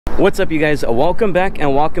What's up, you guys? Welcome back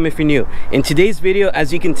and welcome if you're new. In today's video,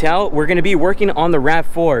 as you can tell, we're going to be working on the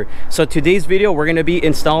RAV4. So today's video, we're going to be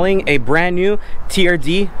installing a brand new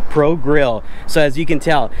TRD Pro grill. So as you can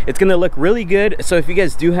tell, it's going to look really good. So if you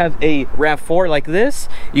guys do have a RAV4 like this,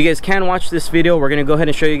 you guys can watch this video. We're going to go ahead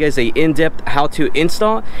and show you guys a in-depth how to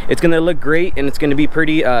install. It's going to look great and it's going to be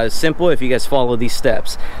pretty simple if you guys follow these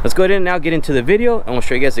steps. Let's go ahead and now get into the video and we'll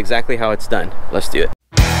show you guys exactly how it's done. Let's do it.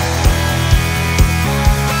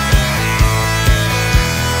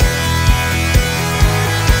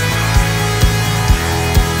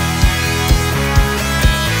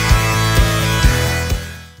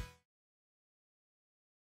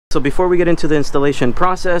 So before we get into the installation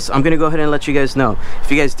process, I'm going to go ahead and let you guys know,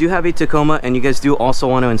 if you guys do have a Tacoma and you guys do also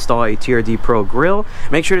want to install a TRD Pro grill,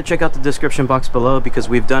 make sure to check out the description box below because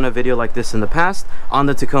we've done a video like this in the past on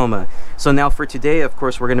the Tacoma. So now for today, of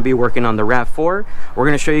course, we're going to be working on the RAV4. We're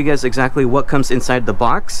going to show you guys exactly what comes inside the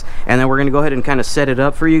box, and then we're going to go ahead and kind of set it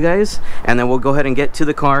up for you guys, and then we'll go ahead and get to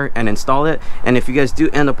the car and install it. And if you guys do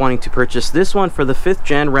end up wanting to purchase this one for the 5th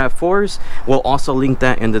gen RAV4s, we'll also link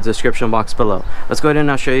that in the description box below. Let's go ahead and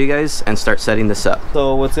now show you guys and start setting this up.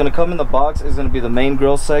 So what's going to come in the box is going to be the main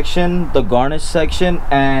grill section, the garnish section,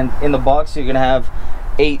 and in the box you're going to have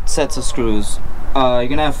 8 sets of screws. You're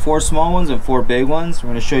going to have 4 small ones and 4 big ones. We're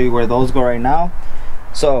going to show you where those go right now.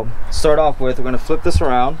 So start off with, we're going to flip this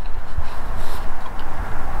around,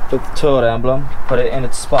 put the Toyota emblem, put it in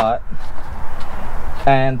its spot,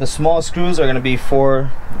 and the small screws are going to be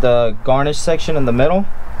for the garnish section in the middle.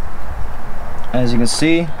 As you can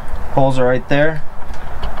see, holes are right there.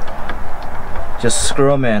 Just screw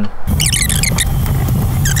them in.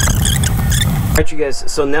 Alright, you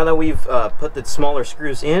guys, so now that we've put the smaller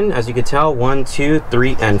screws in, as you can tell, 1, 2,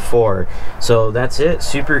 3, and 4. So that's it,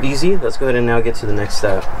 super easy. Let's go ahead and now get to the next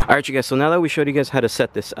step. Alright, you guys, so now that we showed you guys how to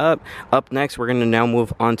set this up next we're going to now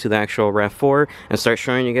move on to the actual RAV4 and start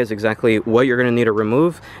showing you guys exactly what you're going to need to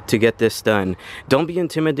remove to get this done. Don't be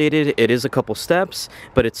intimidated, it is a couple steps,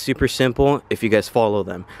 but it's super simple if you guys follow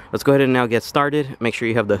them. Let's go ahead and now get started. Make sure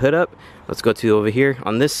you have the hood up. Let's go to over here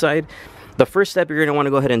on this side. The first step you're going to want to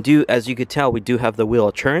go ahead and do, as you could tell, we do have the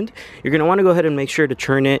wheel turned. You're going to want to go ahead and make sure to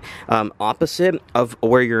turn it opposite of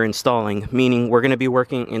where you're installing, meaning we're going to be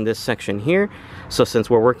working in this section here. So since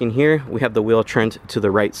we're working here, we have the wheel turned to the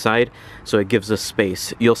right side, so it gives us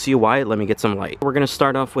space. You'll see why. Let me get some light. We're going to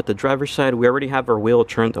start off with the driver's side. We already have our wheel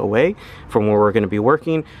turned away from where we're going to be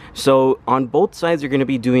working. So on both sides, you're going to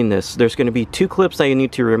be doing this. There's going to be 2 clips that you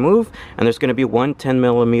need to remove, and there's going to be 1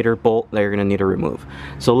 10mm bolt that you're going to need to remove.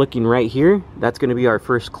 So looking right here, that's going to be our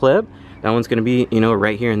first clip. That one's going to be, you know,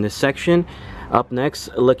 right here in this section. Up next,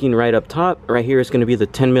 looking right up top, right here is going to be the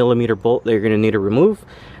 10mm bolt that you're going to need to remove.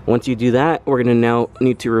 Once you do that, we're going to now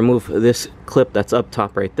need to remove this clip that's up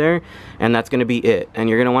top right there, and that's going to be it. And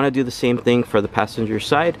you're going to want to do the same thing for the passenger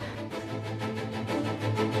side.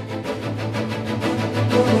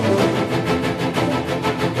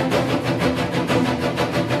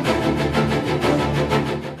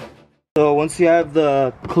 So once you have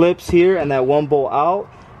the clips here and that 1 bolt out,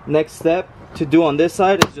 next step to do on this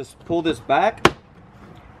side is just pull this back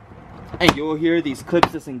and you'll hear these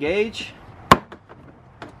clips disengage.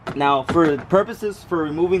 Now for purposes for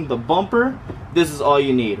removing the bumper, this is all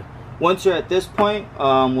you need. Once you're at this point,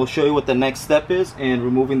 we'll show you what the next step is in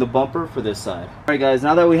removing the bumper for this side. Alright guys,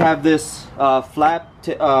 now that we have this flap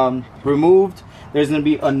removed, there's going to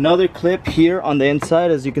be another clip here on the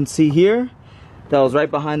inside, as you can see here. That was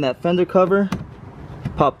right behind that fender cover.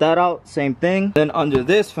 Pop that out, same thing. Then under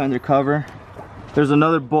this fender cover, there's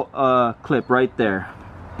another clip right there.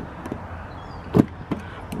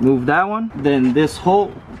 Move that one. Then this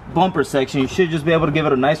whole bumper section, you should just be able to give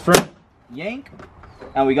it a nice firm yank,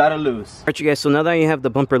 and we got it loose. Alright, you guys, so now that you have the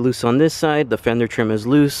bumper loose on this side, the fender trim is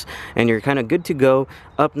loose, and you're kind of good to go.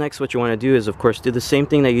 Up next, what you want to do is, of course, do the same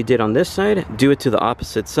thing that you did on this side, do it to the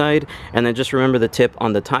opposite side, and then just remember the tip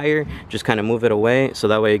on the tire, just kind of move it away, so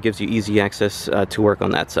that way it gives you easy access to work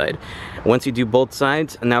on that side. Once you do both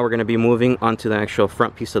sides, now we're going to be moving onto the actual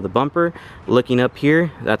front piece of the bumper. Looking up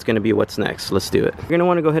here, that's going to be what's next. Let's do it. You're going to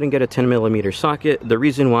want to go ahead and get a 10mm socket. The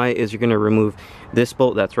reason why is you're going to remove this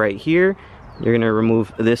bolt that's right here. You're going to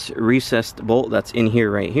remove this recessed bolt that's in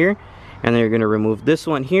here right here, and then you're going to remove this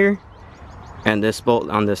one here and this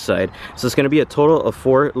bolt on this side. So it's going to be a total of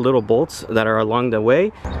 4 little bolts that are along the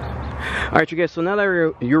way. Alright, you guys, so now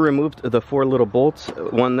that you removed the 4 little bolts,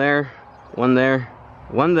 one there, one there,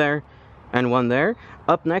 one there, and one there,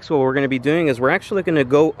 up next what we're going to be doing is we're actually going to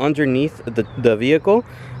go underneath the vehicle.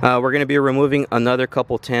 We're going to be removing another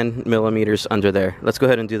couple 10mm under there. Let's go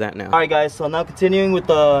ahead and do that now. Alright guys, so now continuing with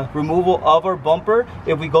the removal of our bumper,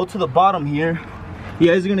 if we go to the bottom here, you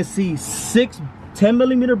guys are gonna see 6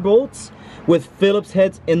 10mm bolts with Phillips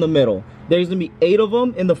heads in the middle. There's gonna be 8 of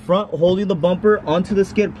them in the front holding the bumper onto the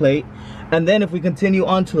skid plate. And then if we continue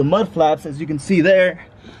on to the mud flaps, as you can see there,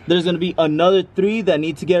 there's gonna be another 3 that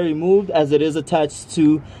need to get removed as it is attached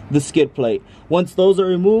to the skid plate. Once those are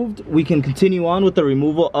removed, we can continue on with the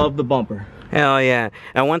removal of the bumper. Hell yeah.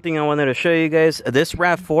 And one thing I wanted to show you guys, this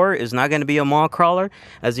RAV4 is not going to be a mall crawler.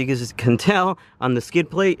 As you guys can tell on the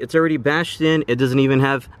skid plate, it's already bashed in. It doesn't even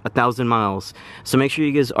have 1,000 miles. So make sure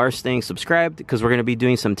you guys are staying subscribed because we're going to be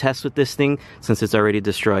doing some tests with this thing since it's already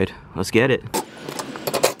destroyed. Let's get it.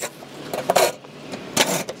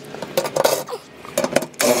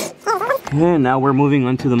 And now we're moving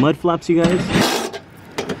on to the mud flaps, you guys.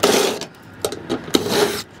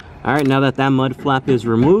 Alright, now that mud flap is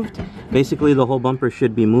removed, basically the whole bumper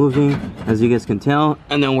should be moving, as you guys can tell.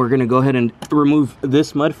 And then we're gonna go ahead and remove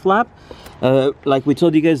this mud flap. Like we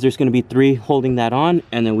told you guys, there's gonna be 3 holding that on,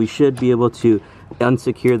 and then we should be able to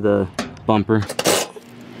unsecure the bumper.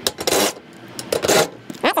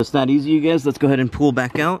 It's that easy, you guys. Let's go ahead and pull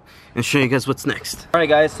back out and show you guys what's next. All right,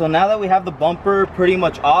 guys, so now that we have the bumper pretty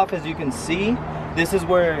much off, as you can see, this is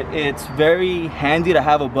where it's very handy to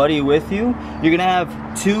have a buddy with you. You're gonna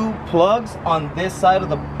have 2 plugs on this side of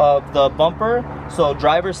the bumper, so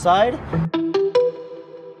driver's side.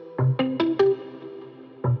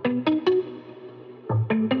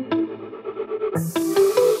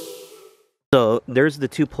 So there's the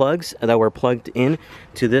 2 plugs that were plugged in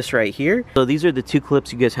to this right here. So these are the 2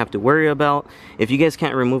 clips you guys have to worry about. If you guys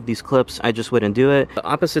can't remove these clips, I just wouldn't do it. The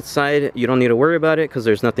opposite side, you don't need to worry about it because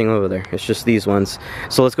there's nothing over there. It's just these ones.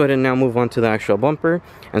 So let's go ahead and now move on to the actual bumper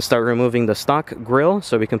and start removing the stock grill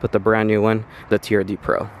so we can put the brand new one, the TRD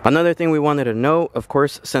Pro. Another thing we wanted to note, of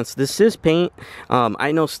course, since this is paint,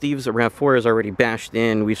 I know Steve's RAV4 is already bashed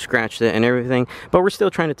in, we've scratched it and everything, but we're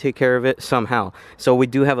still trying to take care of it somehow. So we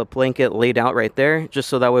do have a blanket laid out right there, just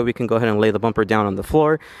so that way we can go ahead and lay the bumper down on the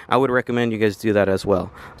floor. I would recommend you guys do that as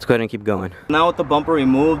well. Let's go ahead and keep going. Now with the bumper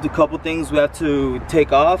removed, a couple things we have to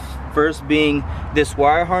take off. First being this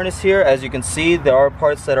wire harness here. As you can see, there are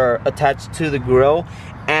parts that are attached to the grill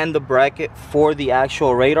and the bracket for the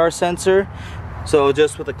actual radar sensor. So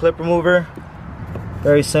just with a clip remover,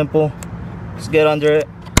 very simple, just get under it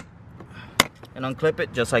and unclip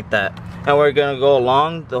it just like that. And we're gonna go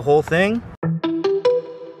along the whole thing.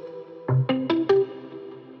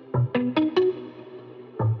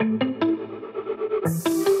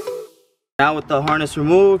 Now with the harness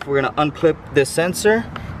removed, we're gonna unclip this sensor.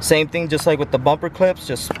 Same thing, just like with the bumper clips,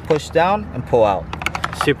 just push down and pull out.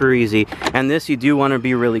 Super easy. And this, you do want to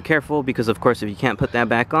be really careful because of course if you can't put that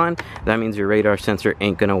back on, that means your radar sensor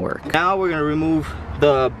ain't gonna work. Now we're gonna remove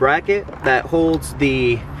the bracket that holds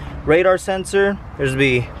the radar sensor. There's gonna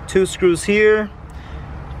be 2 screws here,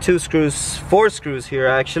 4 screws here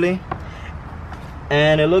actually.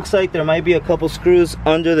 And it looks like there might be a couple screws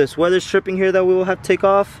under this weather stripping here that we will have to take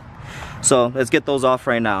off. So let's get those off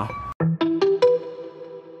right now.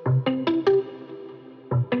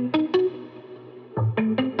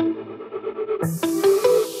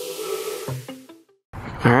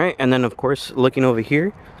 Alright, and then of course, looking over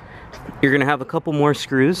here, you're gonna have a couple more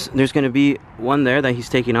screws. There's gonna be one there that he's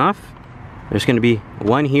taking off. There's gonna be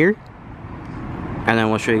one here, and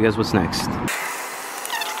then we'll show you guys what's next.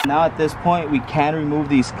 Now at this point, we can remove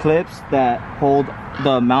these clips that hold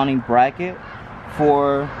the mounting bracket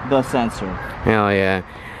for the sensor. Hell yeah.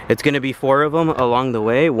 It's gonna be 4 of them along the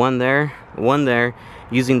way, one there, one there.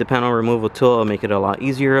 Using the panel removal tool will make it a lot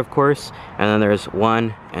easier, of course. And then there's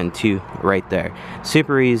 1 and 2 right there.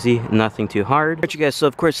 Super easy, nothing too hard. Alright, you guys, so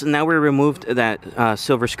of course now we removed that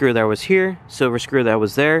silver screw that was here, silver screw that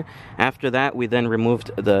was there. After that, we then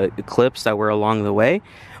removed the clips that were along the way.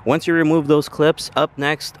 Once you remove those clips, up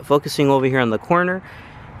next, focusing over here on the corner,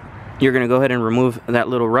 you're gonna go ahead and remove that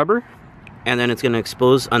little rubber, and then it's going to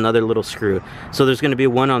expose another little screw. So there's going to be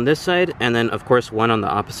one on this side, and then of course one on the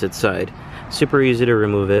opposite side. Super easy to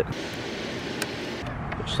remove it,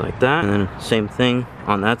 just like that. And then same thing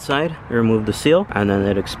on that side, remove the seal, and then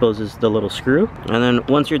it exposes the little screw. And then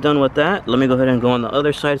once you're done with that, let me go ahead and go on the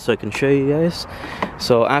other side so I can show you guys.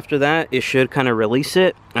 So after that, it should kind of release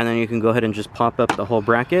it, and then you can go ahead and just pop up the whole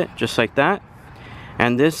bracket just like that.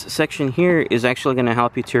 And this section here is actually going to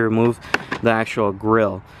help you to remove the actual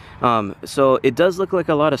grill. So it does look like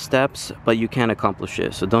a lot of steps, but you can accomplish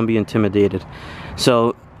it, so don't be intimidated.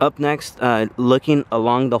 So up next, looking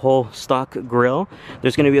along the whole stock grill,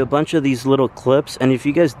 there's going to be a bunch of these little clips. And if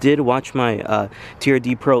you guys did watch my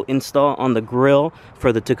TRD Pro install on the grill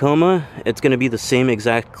for the Tacoma, it's going to be the same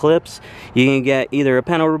exact clips. You can get either a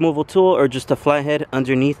panel removal tool or just a flathead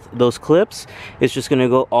underneath those clips. It's just going to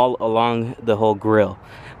go all along the whole grill.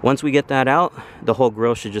 Once we get that out, the whole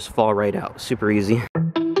grill should just fall right out. Super easy.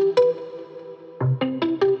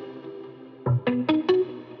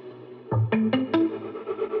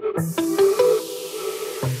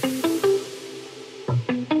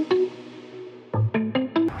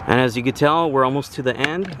 And as you can tell, we're almost to the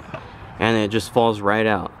end, and it just falls right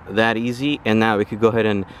out. That easy. And now we could go ahead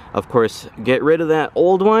and, of course, get rid of that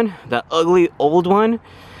old one, that ugly old one.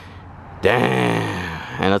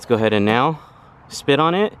 Damn. And let's go ahead and now spit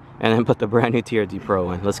on it, and then put the brand new TRD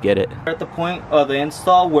Pro in. Let's get it. We're at the point of the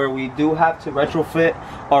install where we do have to retrofit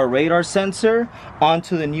our radar sensor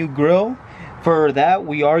onto the new grill. For that,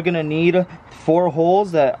 we are gonna need 4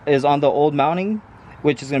 holes that is on the old mounting,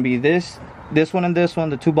 which is gonna be this one and this one,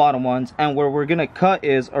 the 2 bottom ones. And where we're gonna cut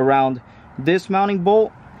is around this mounting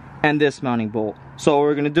bolt and this mounting bolt. So what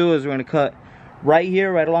we're gonna do is we're gonna cut right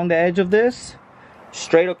here, right along the edge of this,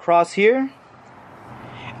 straight across here,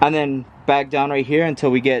 and then back down right here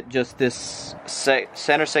until we get just this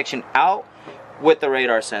center section out with the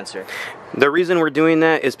radar sensor. The reason we're doing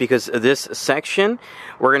that is because this section,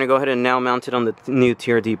 we're going to go ahead and now mount it on the new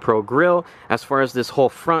TRD Pro grill. As far as this whole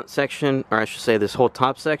front section, or I should say this whole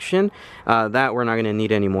top section, that we're not going to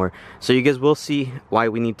need anymore. So you guys will see why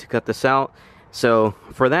we need to cut this out. So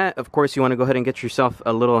for that, of course, you want to go ahead and get yourself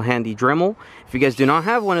a little handy Dremel. If you guys do not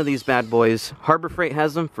have one of these bad boys, Harbor Freight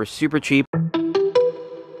has them for super cheap.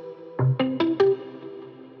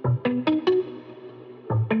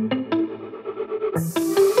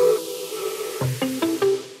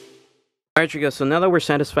 Alright you guys, so now that we're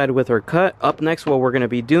satisfied with our cut, up next what we're going to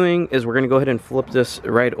be doing is we're going to go ahead and flip this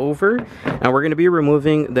right over, and we're going to be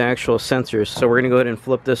removing the actual sensors. So we're going to go ahead and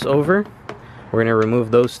flip this over. We're going to remove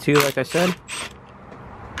those 2 like I said.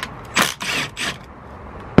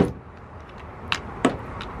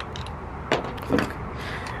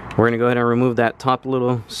 We're going to go ahead and remove that top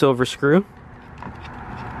little silver screw.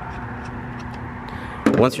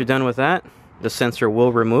 Once you're done with that, the sensor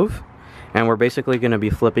will remove. And we're basically going to be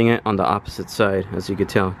flipping it on the opposite side, as you can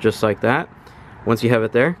tell, just like that. Once you have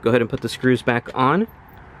it there, go ahead and put the screws back on.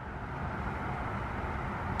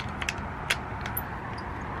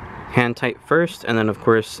 Hand tight first, and then of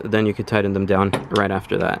course, then you can tighten them down right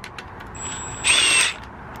after that.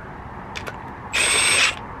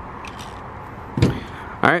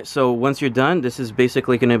 Alright, so once you're done, this is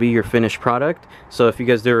basically going to be your finished product. So if you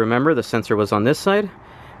guys do remember, the sensor was on this side.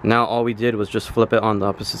 Now all we did was just flip it on the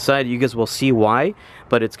opposite side. You guys will see why,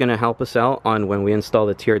 but it's going to help us out on when we install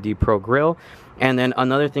the TRD Pro grill. And then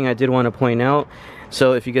another thing I did want to point out,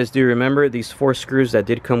 so if you guys do remember, these 4 screws that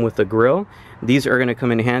did come with the grill, these are going to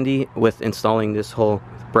come in handy with installing this whole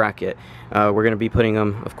bracket. We're going to be putting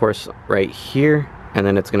them, of course, right here, and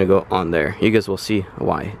then it's going to go on there. You guys will see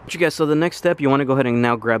why. You guys, so the next step, you want to go ahead and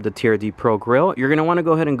now grab the TRD Pro grill. You're going to want to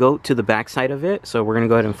go ahead and go to the back side of it. So we're going to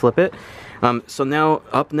go ahead and flip it. So now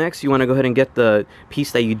up next, you want to go ahead and get the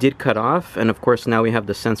piece that you did cut off. And of course, now we have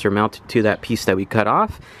the sensor mounted to that piece that we cut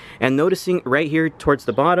off. And noticing right here towards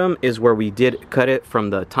the bottom is where we did cut it from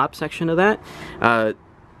the top section of that.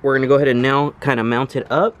 We're going to go ahead and now kind of mount it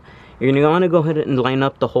up. You're going to want to go ahead and line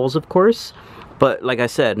up the holes, of course. But like I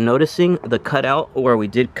said, noticing the cutout where we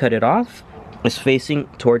did cut it off is facing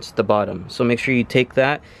towards the bottom. So make sure you take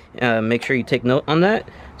that, make sure you take note on that.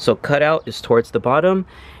 So cutout is towards the bottom,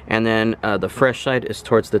 and then the fresh side is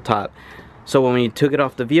towards the top. So when we took it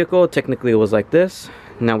off the vehicle, technically it was like this.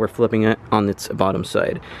 Now we're flipping it on its bottom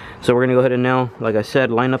side. So we're gonna go ahead and now, like I said,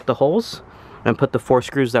 line up the holes and put the 4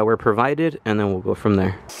 screws that were provided, and then we'll go from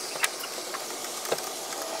there.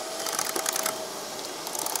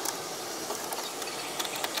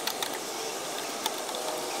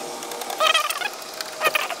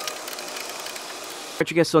 Alright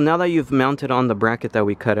you guys, so now that you've mounted on the bracket that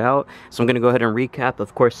we cut out, so I'm going to go ahead and recap.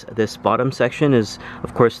 Of course, this bottom section is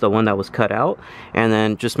of course the one that was cut out, and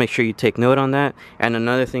then just make sure you take note on that. And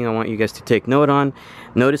another thing I want you guys to take note on,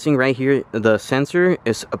 noticing right here the sensor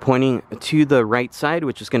is pointing to the right side,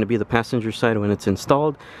 which is going to be the passenger side when it's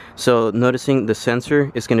installed. So noticing the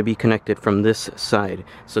sensor is going to be connected from this side,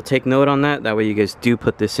 so take note on that, that way you guys do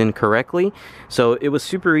put this in correctly. So it was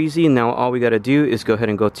super easy. Now all we got to do is go ahead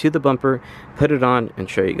and go to the bumper, put it on, and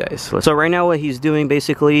show you guys. So right now what he's doing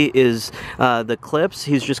basically is the clips,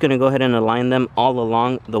 he's just going to go ahead and align them all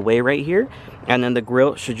along the way right here, and then the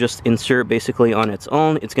grill should just insert basically on its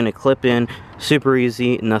own. It's going to clip in super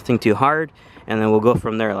easy, nothing too hard. and then we'll go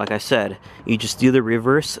from there. Like I said, you just do the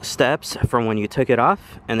reverse steps from when you took it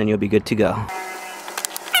off, and then you'll be good to go.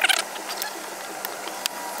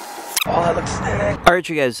 Oh, that looks sick. Alright,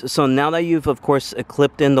 you guys, so now that you've of course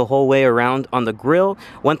clipped in the whole way around on the grill,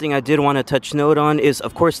 one thing I did want to touch note on is,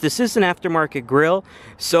 of course, this is an aftermarket grill,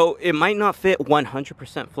 so it might not fit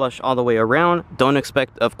 100% flush all the way around. Don't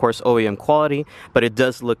expect, of course, OEM quality, but it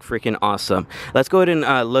does look freaking awesome. Let's go ahead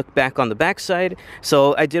and look back on the back side.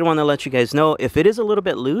 So I did want to let you guys know, if it is a little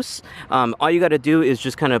bit loose, all you got to do is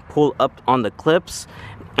just kind of pull up on the clips,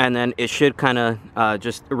 and then it should kind of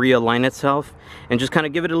just realign itself, and just kind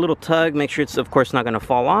of give it a little tug, make sure it's of course not going to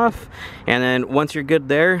fall off. And then once you're good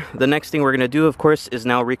there, the next thing we're going to do, of course, is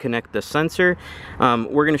now reconnect the sensor.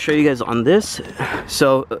 We're going to show you guys on this.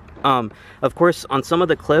 So of course, on some of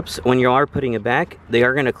the clips, when you are putting it back, they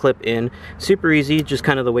are going to clip in super easy, just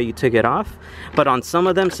kind of the way you took it off. But on some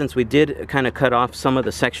of them, since we did kind of cut off some of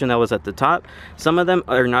the section that was at the top, some of them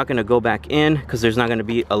are not going to go back in because there's not going to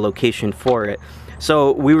be a location for it.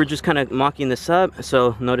 So we were just kind of mocking this up,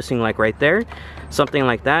 so noticing like right there, something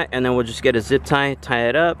like that, and then we'll just get a zip tie, tie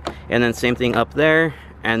it up, and then same thing up there,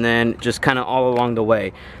 and then just kind of all along the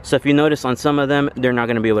way. So if you notice on some of them, they're not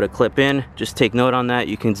going to be able to clip in. Just take note on that.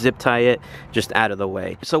 You can zip tie it just out of the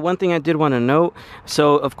way. So one thing I did want to note,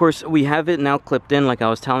 so of course we have it now clipped in like I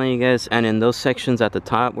was telling you guys, and in those sections at the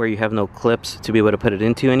top where you have no clips to be able to put it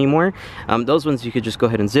into anymore, those ones you could just go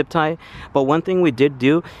ahead and zip tie. But one thing we did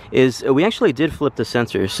do is we actually did flip the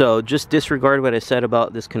sensor. So just disregard what I said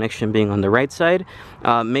about this connection being on the right side.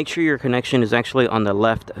 Make sure your connection is actually on the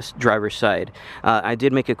left driver's side. I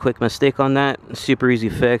did make a quick mistake on that. Super easy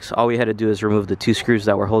fix. All we had to do is remove the 2 screws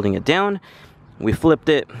that were holding it down. We flipped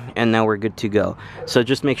it, and now we're good to go. So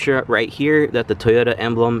just make sure right here that the Toyota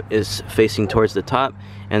emblem is facing towards the top,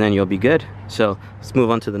 and then you'll be good. So let's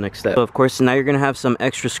move on to the next step. So of course, now you're gonna have some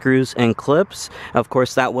extra screws and clips. Of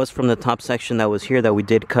course, that was from the top section that was here that we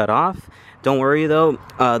did cut off. Don't worry though,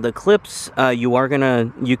 the clips you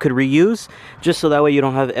could reuse, just so that way you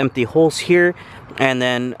don't have empty holes here. And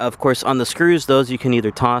then of course on the screws, those you can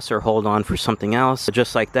either toss or hold on for something else.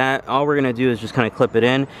 Just like that, all we're gonna do is just kind of clip it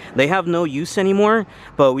in. They have no use anymore,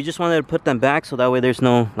 but we just wanted to put them back so that way there's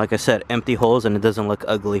no, like I said, empty holes and it doesn't look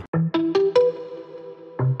ugly.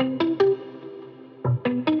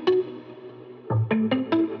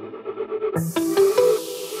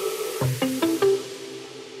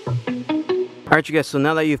 Alright, you guys, so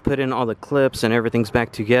now that you've put in all the clips and everything's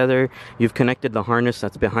back together, you've connected the harness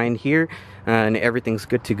that's behind here, and everything's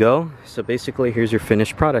good to go. So basically, here's your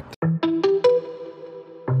finished product.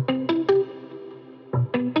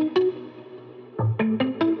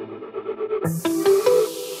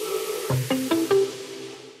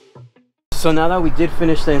 So now that we did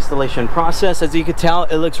finish the installation process, as you can tell,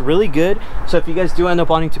 it looks really good. So if you guys do end up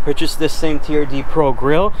wanting to purchase this same TRD Pro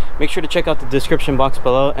grill, make sure to check out the description box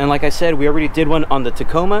below. And like I said, we already did one on the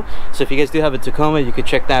Tacoma. So if you guys do have a Tacoma, you could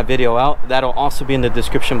check that video out. That'll also be in the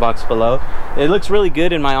description box below. It looks really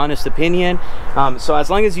good in my honest opinion. So as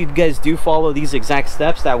long as you guys do follow these exact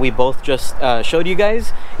steps that we both just showed you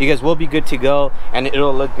guys will be good to go, and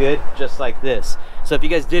it'll look good just like this. So if you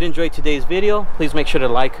guys did enjoy today's video, please make sure to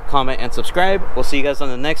like, comment, and subscribe. We'll see you guys on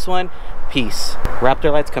the next one. Peace.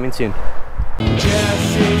 Raptor lights coming soon. JesseRizo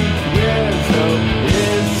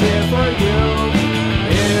is here for you.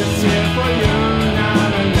 It's here for you,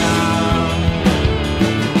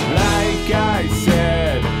 Like I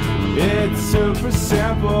said, it's super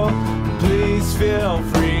simple. Please feel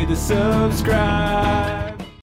free to subscribe.